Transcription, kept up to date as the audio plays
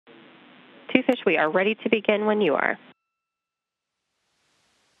Fish, we are ready to begin when you are.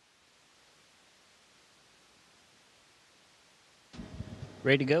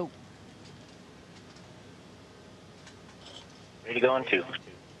 Ready to go. Ready to go on 2.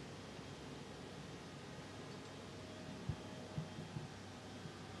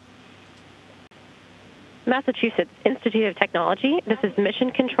 Massachusetts Institute of Technology, this is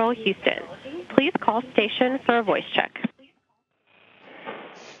Mission Control Houston. Please call station for a voice check.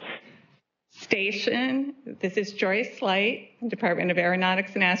 Station, this is Joyce Light, Department of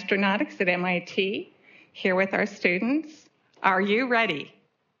Aeronautics and Astronautics at MIT, here with our students. Are you ready?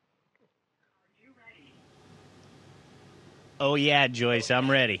 Oh, yeah, Joyce, I'm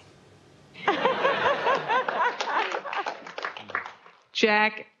ready.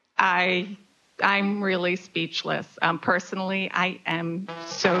 Jack, I'm really speechless. Personally, I am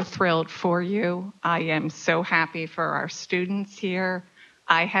so thrilled for you. I am so happy for our students here.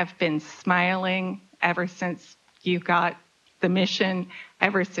 I have been smiling ever since you got the mission,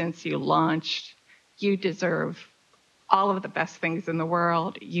 ever since you launched. You deserve all of the best things in the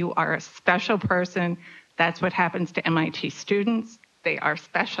world. You are a special person. That's what happens to MIT students. They are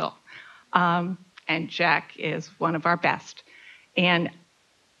special. And Jack is one of our best. And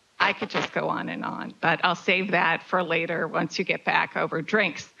I could just go on, but I'll save that for later once you get back over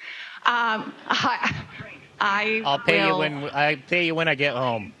drinks. I'll pay you when I get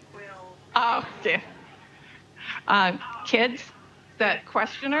home. Oh, yeah. Kids, the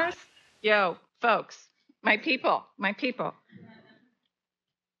questioners, yo, folks, my people.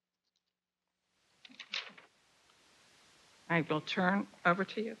 I will turn over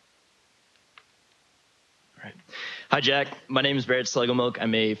to you. All right. Hi, Jack. My name is Barrett Slegelmilk.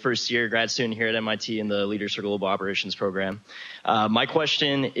 I'm a first-year grad student here at MIT in the Leaders for Global Operations program. My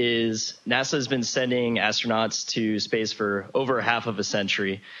question is, NASA has been sending astronauts to space for over half of a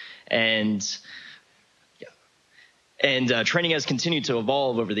century, and training has continued to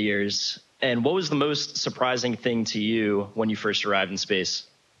evolve over the years. And what was the most surprising thing to you when you first arrived in space?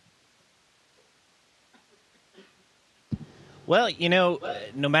 Well, no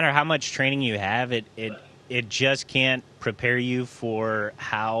matter how much training you have, it just can't prepare you for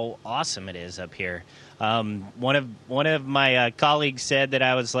how awesome it is up here. One of my colleagues said that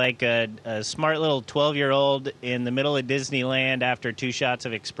I was like a smart little 12-year-old in the middle of Disneyland after 2 shots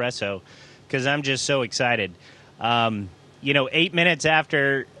of espresso, because I'm just so excited. 8 minutes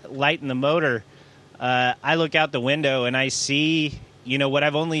after lighting the motor, I look out the window and I see, what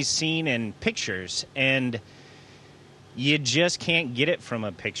I've only seen in pictures, and you just can't get it from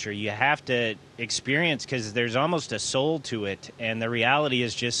a picture. You have to experience, because there's almost a soul to it, and the reality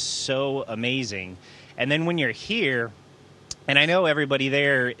is just so amazing. And then when you're here, and I know everybody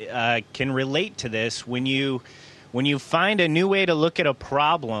there can relate to this, when you find a new way to look at a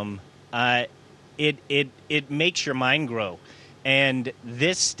problem, it makes your mind grow. And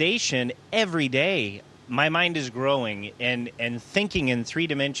this station, every day, my mind is growing and thinking in 3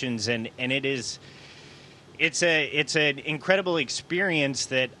 dimensions, and it is... It's an incredible experience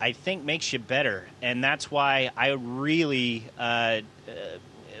that I think makes you better, and that's why I really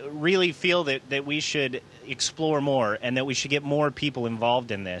feel that we should explore more and that we should get more people involved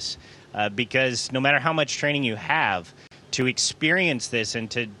in this, because no matter how much training you have, to experience this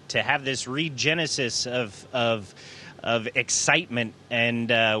and to have this regenesis of excitement and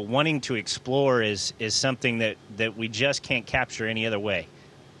wanting to explore is something that we just can't capture any other way.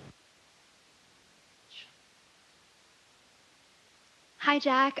 Hi,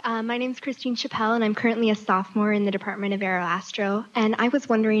 Jack. My name's Christine Chappelle, and I'm currently a sophomore in the Department of Aeroastro. And I was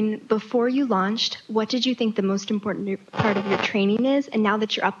wondering, before you launched, what did you think the most important part of your training is? And now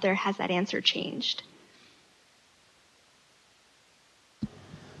that you're up there, has that answer changed?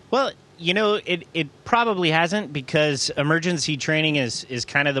 Well, it probably hasn't, because emergency training is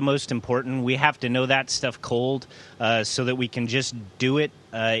kind of the most important. We have to know that stuff cold so that we can just do it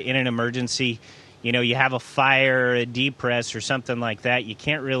in an emergency. You have a fire, a depress, or something like that. You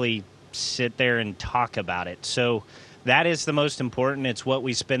can't really sit there and talk about it. So that is the most important. It's what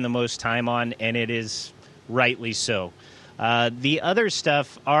we spend the most time on, and it is rightly so. The other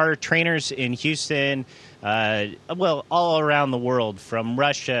stuff, our trainers in Houston, all around the world, from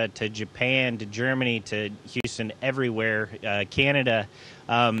Russia to Japan to Germany to Houston, everywhere, Canada,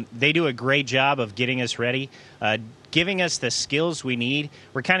 they do a great job of getting us ready, giving us the skills we need.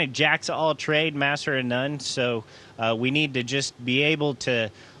 We're kind of jacks of all trade, master of none, so we need to just be able to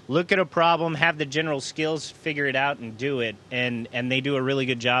look at a problem, have the general skills, figure it out, and do it, and they do a really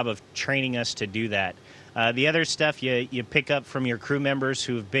good job of training us to do that. The other stuff you pick up from your crew members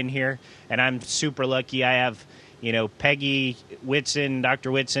who have been here, and I'm super lucky. I have Peggy Whitson,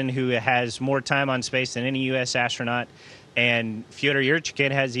 Dr. Whitson, who has more time on space than any U.S. astronaut, and Fyodor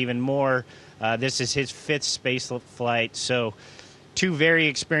Yurchikhin has even more. This is his 5th space flight. So 2 very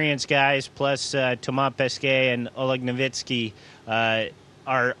experienced guys, plus Thomas Pesquet and Oleg Novitsky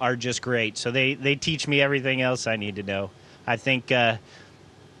are just great. So they teach me everything else I need to know. I think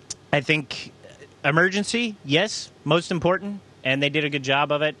emergency, yes, most important, and they did a good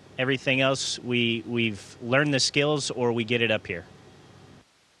job of it. Everything else, we've learned the skills, or we get it up here.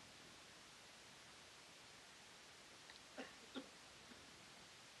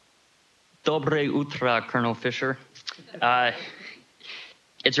 Dobre utra, Colonel Fischer.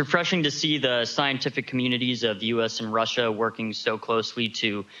 It's refreshing to see the scientific communities of the U.S. and Russia working so closely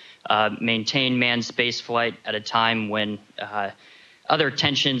to maintain manned spaceflight at a time when other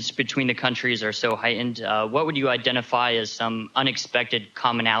tensions between the countries are so heightened. What would you identify as some unexpected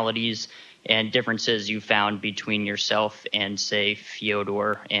commonalities and differences you found between yourself and, say,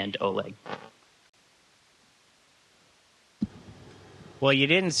 Fyodor and Oleg? Well, you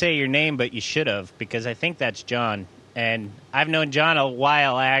didn't say your name, but you should have, because I think that's John. And I've known John a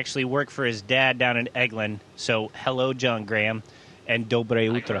while. I actually work for his dad down in Eglin. So hello, John Graham, and Dobre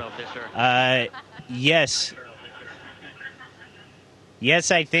utra. Yes.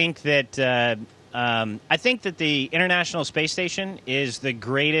 Yes, I think that the International Space Station is the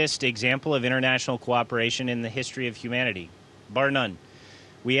greatest example of international cooperation in the history of humanity, bar none.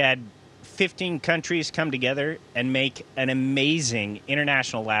 We had 15 countries come together and make an amazing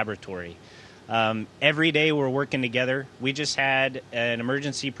international laboratory. Every day we're working together. We just had an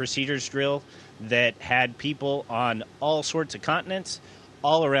emergency procedures drill that had people on all sorts of continents,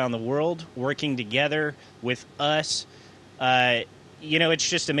 all around the world, working together with us. It's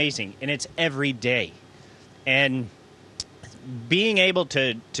just amazing, and it's every day. And being able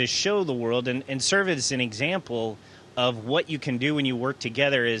to show the world and serve as an example of what you can do when you work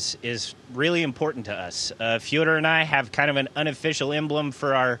together is really important to us. Fyodor and I have kind of an unofficial emblem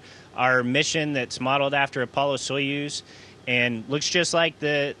for our mission that's modeled after Apollo Soyuz, and looks just like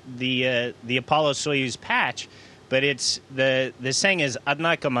the Apollo Soyuz patch, but it's the saying is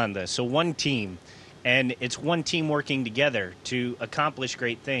 "Одна команда," so one team, and it's one team working together to accomplish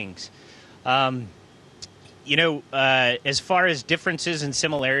great things. As far as differences and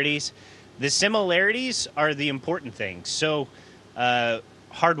similarities, the similarities are the important things. So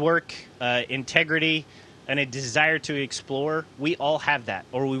hard work, integrity, and a desire to explore, we all have that,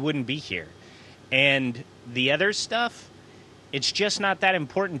 or we wouldn't be here. And the other stuff, it's just not that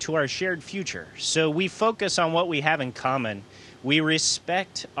important to our shared future. So we focus on what we have in common. We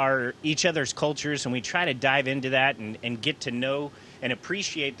respect each other's cultures, and we try to dive into that and get to know and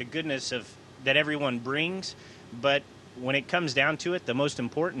appreciate the goodness that everyone brings. But when it comes down to it, the most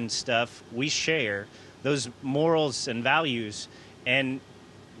important stuff we share, those morals and values, and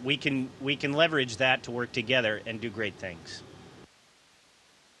we can leverage that to work together and do great things.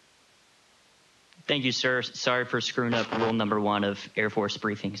 Thank you, sir. Sorry for screwing up rule number 1 of Air Force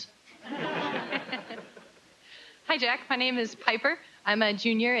briefings. Hi, Jack. My name is Piper. I'm a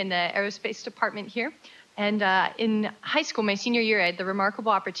junior in the aerospace department here. And in high school, my senior year, I had the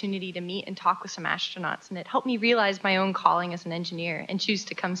remarkable opportunity to meet and talk with some astronauts, and it helped me realize my own calling as an engineer and choose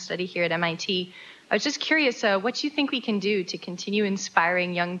to come study here at MIT. I was just curious, what you think we can do to continue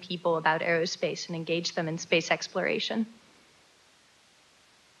inspiring young people about aerospace and engage them in space exploration?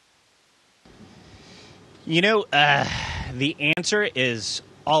 The answer is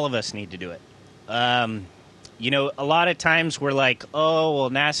all of us need to do it. A lot of times we're like, oh, well,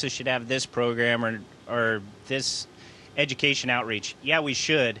 NASA should have this program or this education outreach. Yeah, we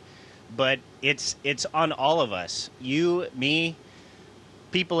should, but it's on all of us. You, me,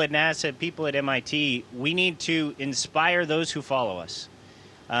 people at NASA, people at MIT, we need to inspire those who follow us.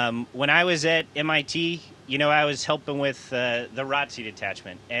 When I was at MIT, I was helping with the ROTC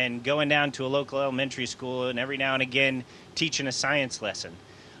detachment and going down to a local elementary school and every now and again teaching a science lesson.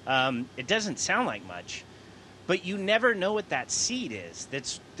 It doesn't sound like much, but you never know what that seed is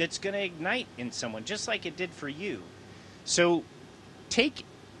that's going to ignite in someone, just like it did for you. So take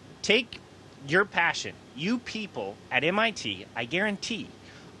your passion. You people at MIT, I guarantee,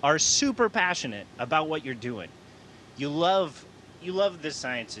 are super passionate about what you're doing. You love the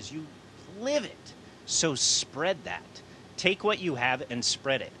sciences. You live it. So spread that. Take what you have and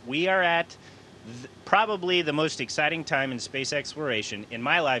spread it. We are at probably the most exciting time in space exploration in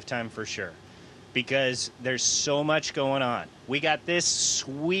my lifetime for sure, because there's so much going on. We got this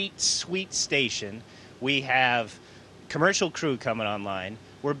sweet, sweet station. We have commercial crew coming online.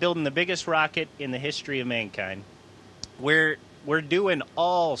 We're building the biggest rocket in the history of mankind. We're we're doing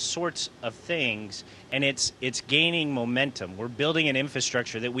all sorts of things, and it's gaining momentum. We're building an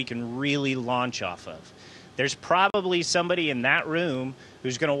infrastructure that we can really launch off of. There's probably somebody in that room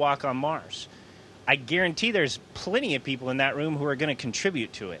who's going to walk on Mars. I guarantee there's plenty of people in that room who are going to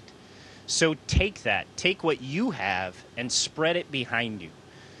contribute to it. So take that, take what you have, and spread it behind you.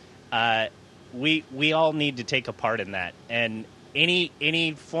 We all need to take a part in that. And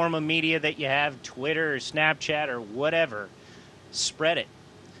any form of media that you have, Twitter or Snapchat or whatever, spread it.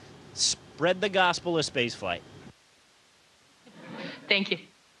 Spread the gospel of spaceflight. Thank you.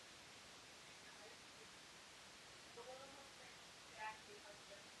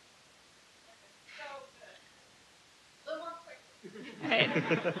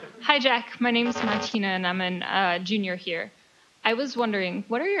 Hi, Jack. My name is Martina, and I'm a junior here. I was wondering,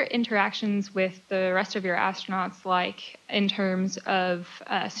 what are your interactions with the rest of your astronauts like in terms of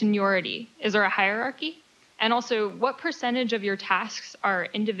seniority? Is there a hierarchy? And also, what percentage of your tasks are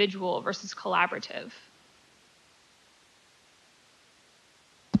individual versus collaborative?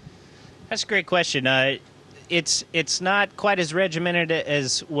 That's a great question. It's not quite as regimented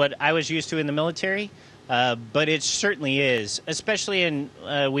as what I was used to in the military, but it certainly is, especially in,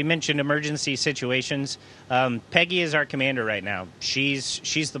 we mentioned emergency situations. Peggy is our commander right now.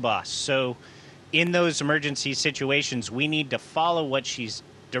 She's the boss. So in those emergency situations, we need to follow what she's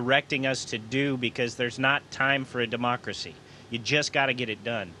directing us to do because there's not time for a democracy. You just got to get it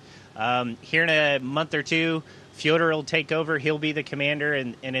done. Here in a month or two, Fyodor will take over. He'll be the commander,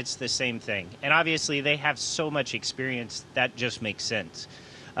 and it's the same thing. And obviously, they have so much experience, that just makes sense.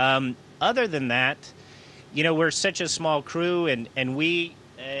 Other than that, you know, we're such a small crew, and we,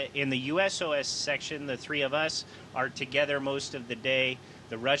 in the USOS section, the three of us are together most of the day.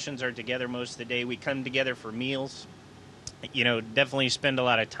 The Russians are together most of the day. We come together for meals. You know, definitely spend a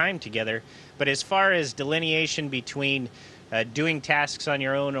lot of time together. But as far as delineation between doing tasks on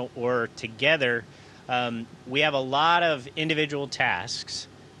your own or together, we have a lot of individual tasks.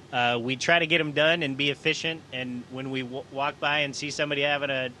 We try to get them done and be efficient. And when we walk by and see somebody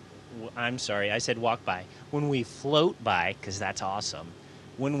having I'm sorry, I said walk by. When we float by, because that's awesome.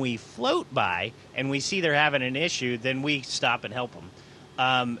 When we float by and we see they're having an issue, then we stop and help them.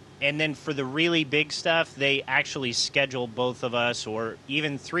 And then for the really big stuff, they actually schedule both of us or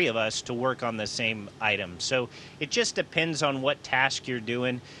even three of us to work on the same item. So it just depends on what task you're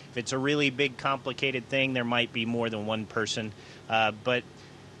doing. If it's a really big, complicated thing, there might be more than one person. But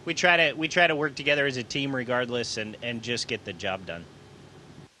we try to work together as a team regardless and just get the job done.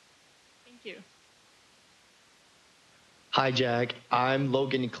 Thank you. Hi, Jack. I'm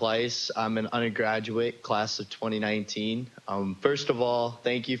Logan Kleiss. I'm an undergraduate, class of 2019. First of all,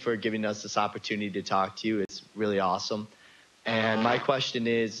 thank you for giving us this opportunity to talk to you. It's really awesome. And my question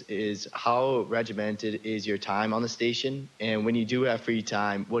is how regimented is your time on the station? And when you do have free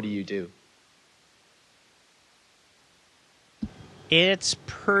time, what do you do? It's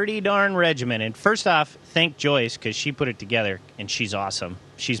pretty darn regimented. First off, thank Joyce because she put it together, and she's awesome.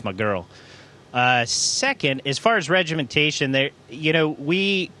 She's my girl. Second, as far as regimentation, there, you know,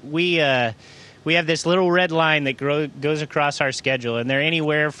 we have this little red line that goes across our schedule, and they're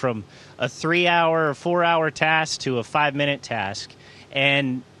anywhere from a 3-hour or 4-hour task to a 5-minute task.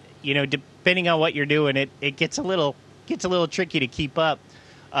 And you know, depending on what you're doing, it gets a little tricky to keep up.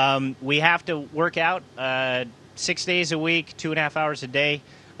 We have to work out 6 days a week, 2.5 hours a day.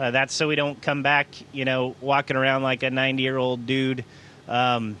 That's so we don't come back, you know, walking around like a 90-year-old dude.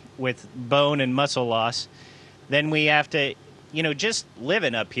 With bone and muscle loss. Then we have to, you know, just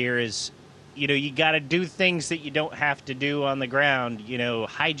living up here is, you know, you got to do things that you don't have to do on the ground. You know,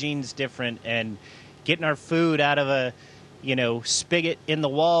 hygiene's different, and getting our food out of a, you know, spigot in the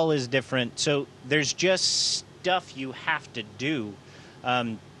wall is different. So there's just stuff you have to do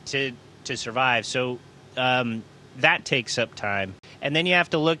to survive. So that takes up time. And then you have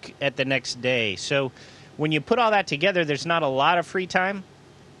to look at the next day. So when you put all that together, there's not a lot of free time,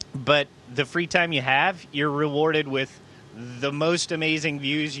 but the free time you have, you're rewarded with the most amazing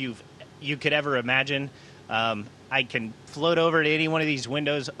views you could ever imagine. I can float over to any one of these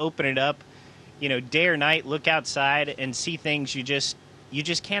windows, open it up, you know, day or night, look outside and see things you just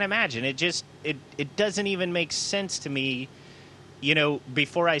can't imagine. It doesn't even make sense to me, you know,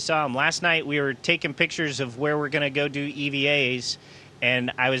 before I saw them. Last night we were taking pictures of where we're going to go do EVAs.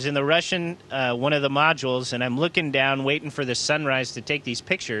 And I was in the Russian, one of the modules, and I'm looking down, waiting for the sunrise to take these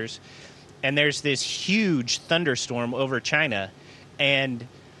pictures. And there's this huge thunderstorm over China. And,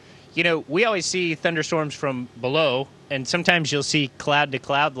 you know, we always see thunderstorms from below, and sometimes you'll see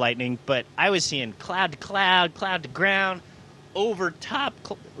cloud-to-cloud lightning. But I was seeing cloud-to-cloud, cloud-to-ground, over top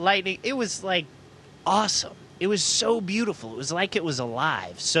lightning. It was, like, awesome. it was so beautiful. It was like it was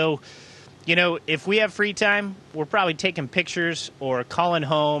alive. So, you know, if we have free time, we're probably taking pictures or calling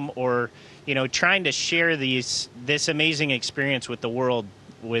home or, you know, trying to share this amazing experience with the world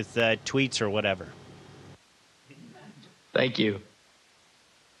with tweets or whatever. Thank you.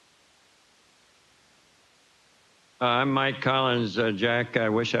 I'm Mike Collins. Jack, I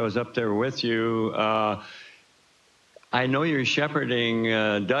wish I was up there with you. I know you're shepherding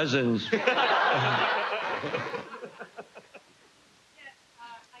dozens.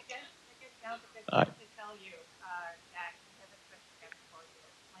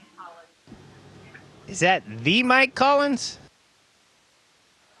 Is that the Mike Collins?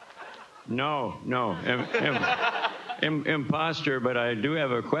 No, imposter, but I do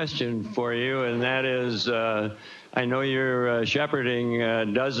have a question for you, and that is, I know you're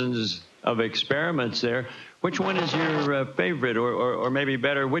shepherding dozens of experiments there. Which one is your favorite, or maybe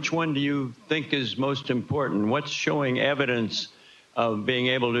better, which one do you think is most important? What's showing evidence of being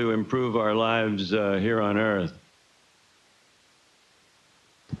able to improve our lives here on Earth?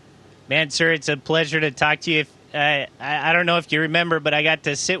 Man, sir, it's a pleasure to talk to you. I don't know if you remember, but I got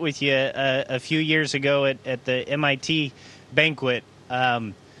to sit with you a few years ago at the MIT banquet.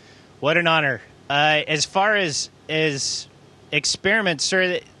 What an honor. As far as experiments,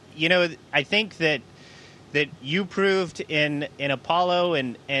 sir, you know, I think that you proved in Apollo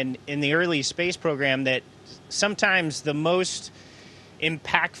and in the early space program that sometimes the most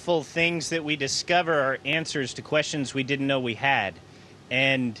impactful things that we discover are answers to questions we didn't know we had.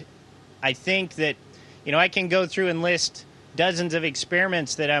 And I think that, you know, I can go through and list dozens of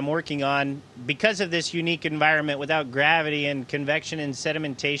experiments that I'm working on because of this unique environment. Without gravity and convection and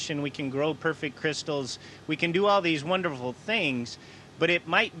sedimentation, we can grow perfect crystals. We can do all these wonderful things, but it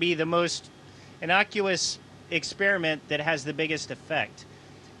might be the most innocuous experiment that has the biggest effect.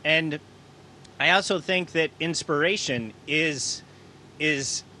 And I also think that inspiration is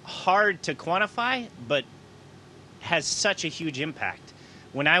hard to quantify, but has such a huge impact.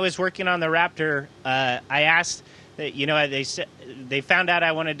 When I was working on the Raptor, I asked that, you know, they found out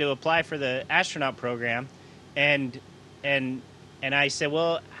I wanted to apply for the astronaut program, and I said,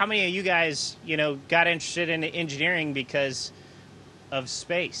 well, how many of you guys, you know, got interested in engineering because of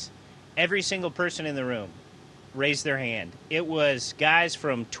space? Every single person in the room raised their hand. It was guys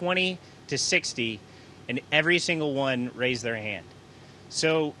from 20 to 60, and every single one raised their hand.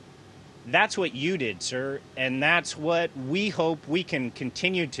 So that's what you did, sir, and that's what we hope we can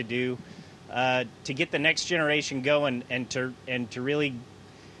continue to do to get the next generation going and to really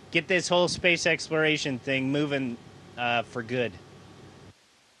get this whole space exploration thing moving for good.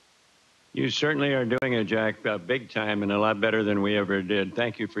 You certainly are doing it, Jack, big time and a lot better than we ever did.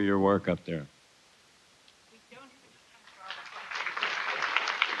 Thank you for your work up there.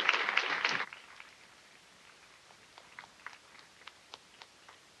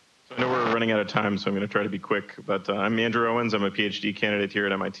 I know we're running out of time, so I'm going to try to be quick. But I'm Andrew Owens. I'm a PhD candidate here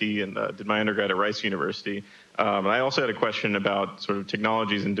at MIT and did my undergrad at Rice University. I also had a question about sort of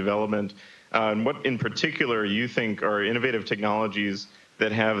technologies and development, and what in particular you think are innovative technologies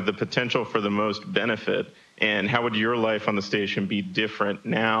that have the potential for the most benefit, and how would your life on the station be different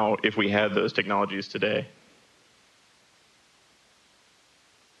now if we had those technologies today?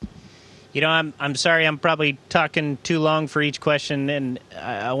 You know, I'm sorry, I'm probably talking too long for each question, and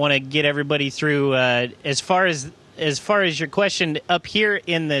I want to get everybody through. As far as your question, up here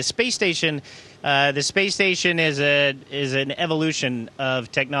in the space station is an evolution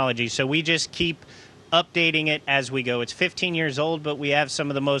of technology. So we just keep updating it as we go. It's 15 years old, but we have some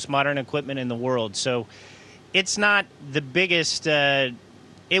of the most modern equipment in the world. So it's not the biggest. It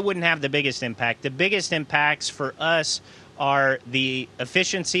wouldn't have the biggest impact. The biggest impacts for us are the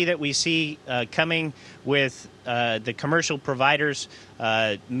efficiency that we see coming with the commercial providers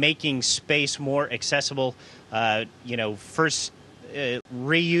making space more accessible. You know,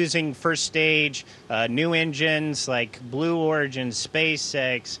 reusing first stage, new engines like Blue Origin,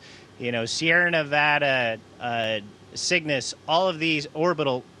 SpaceX, you know, Sierra Nevada, Cygnus, all of these,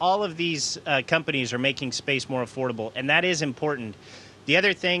 Orbital, all of these companies are making space more affordable, and that is important. The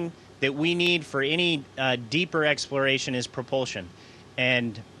other thing that we need for any deeper exploration is propulsion.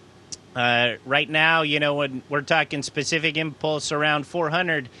 And right now, you know, when we're talking specific impulse around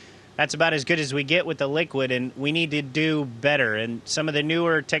 400, that's about as good as we get with the liquid, and we need to do better. And some of the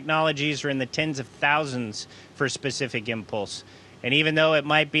newer technologies are in the tens of thousands for specific impulse. And even though it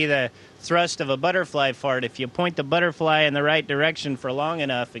might be the thrust of a butterfly fart, if you point the butterfly in the right direction for long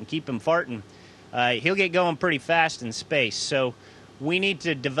enough and keep him farting, he'll get going pretty fast in space. So we need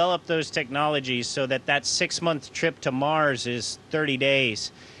to develop those technologies so that 6-month trip to Mars is 30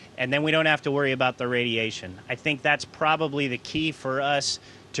 days. and then we don't have to worry about the radiation. I think that's probably the key for us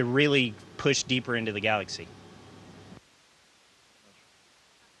to really push deeper into the galaxy.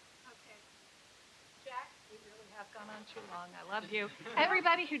 Too long. I love you.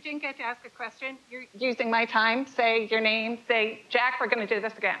 Everybody who didn't get to ask a question, you're using my time. Say your name. Say, Jack, we're going to do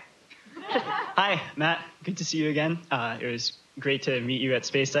this again. Hi, Matt. Good to see you again. It was great to meet you at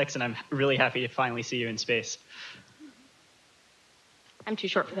SpaceX, and I'm really happy to finally see you in space. I'm too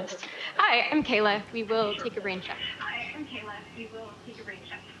short for this. Hi, I'm Kayla. We will take a brain check.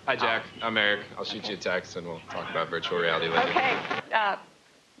 Hi, Jack. I'm Eric. I'll shoot you a text, and we'll talk about virtual reality later. Okay.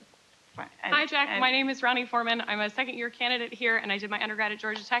 Hi, Jack. My name is Ronnie Foreman. I'm a second-year candidate here, and I did my undergrad at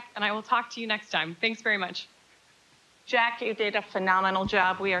Georgia Tech, and I will talk to you next time. Thanks very much. Jack, you did a phenomenal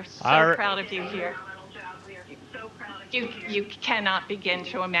job. We are so proud of you here. You cannot begin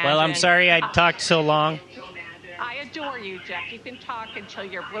to imagine. Well, I'm sorry I talked so long. I adore you, Jack. You can talk until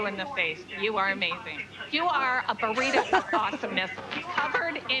you're blue in the face. You are amazing. You are a burrito of awesomeness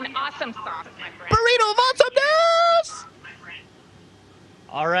covered in awesome sauce, my friend. Burrito of awesomeness!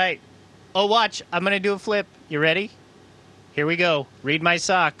 All right. Oh, watch. I'm going to do a flip. You ready? Here we go. Read my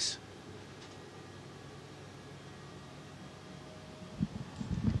socks.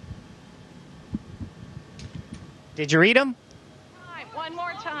 Did you read them? One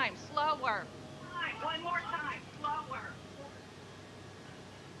more time. Slower.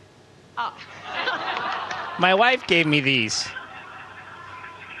 Oh. My wife gave me these.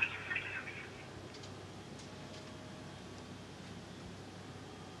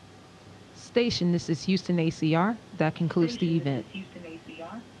 Station, this is Houston ACR. That concludes the event.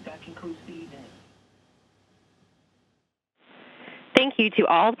 Thank you to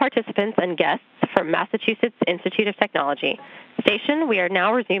all participants and guests from Massachusetts Institute of Technology. Station, we are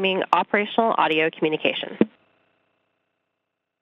now resuming operational audio communication.